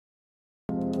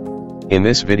In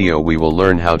this video we will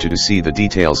learn how to see the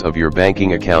details of your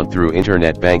banking account through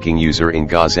internet banking user in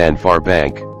Ghazanfar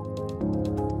Bank.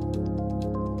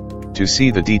 To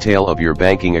see the detail of your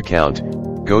banking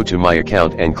account, go to My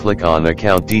Account and click on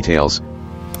Account Details.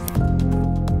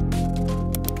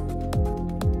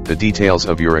 The details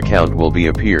of your account will be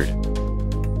appeared.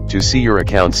 To see your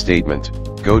account statement,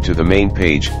 go to the main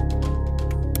page.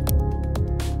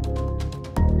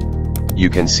 You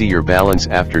can see your balance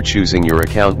after choosing your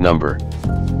account number.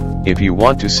 If you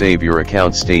want to save your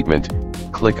account statement,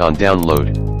 click on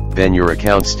Download, then your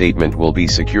account statement will be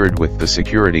secured with the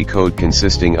security code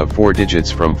consisting of 4 digits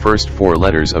from first 4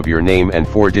 letters of your name and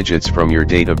 4 digits from your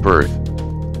date of birth.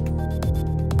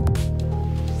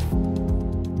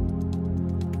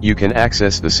 You can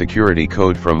access the security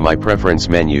code from My Preference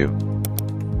menu.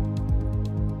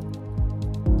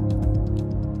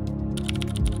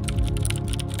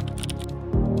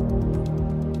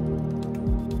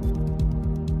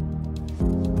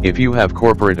 If you have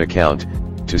corporate account,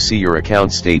 to see your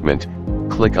account statement,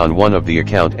 click on one of the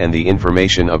account and the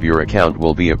information of your account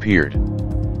will be appeared.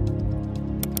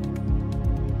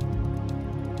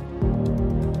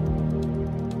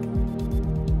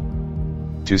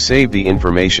 To save the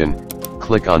information,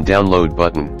 click on Download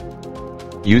button.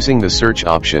 Using the search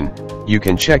option, you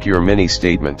can check your mini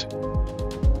statement.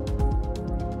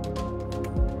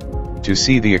 To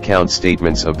see the account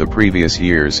statements of the previous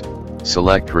years,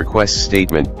 select Request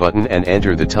Statement button and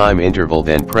enter the time interval,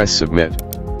 then press Submit.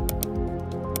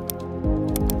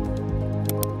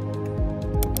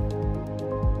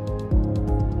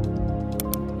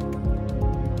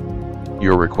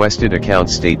 Your requested account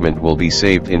statement will be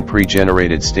saved in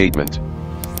pre-generated statement.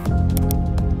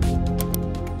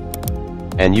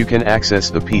 And you can access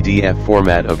the PDF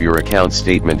format of your account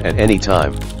statement at any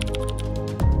time.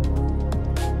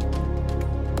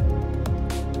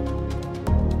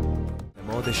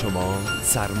 شما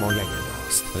سرمایه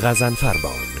ماست. غزنفر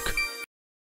بانک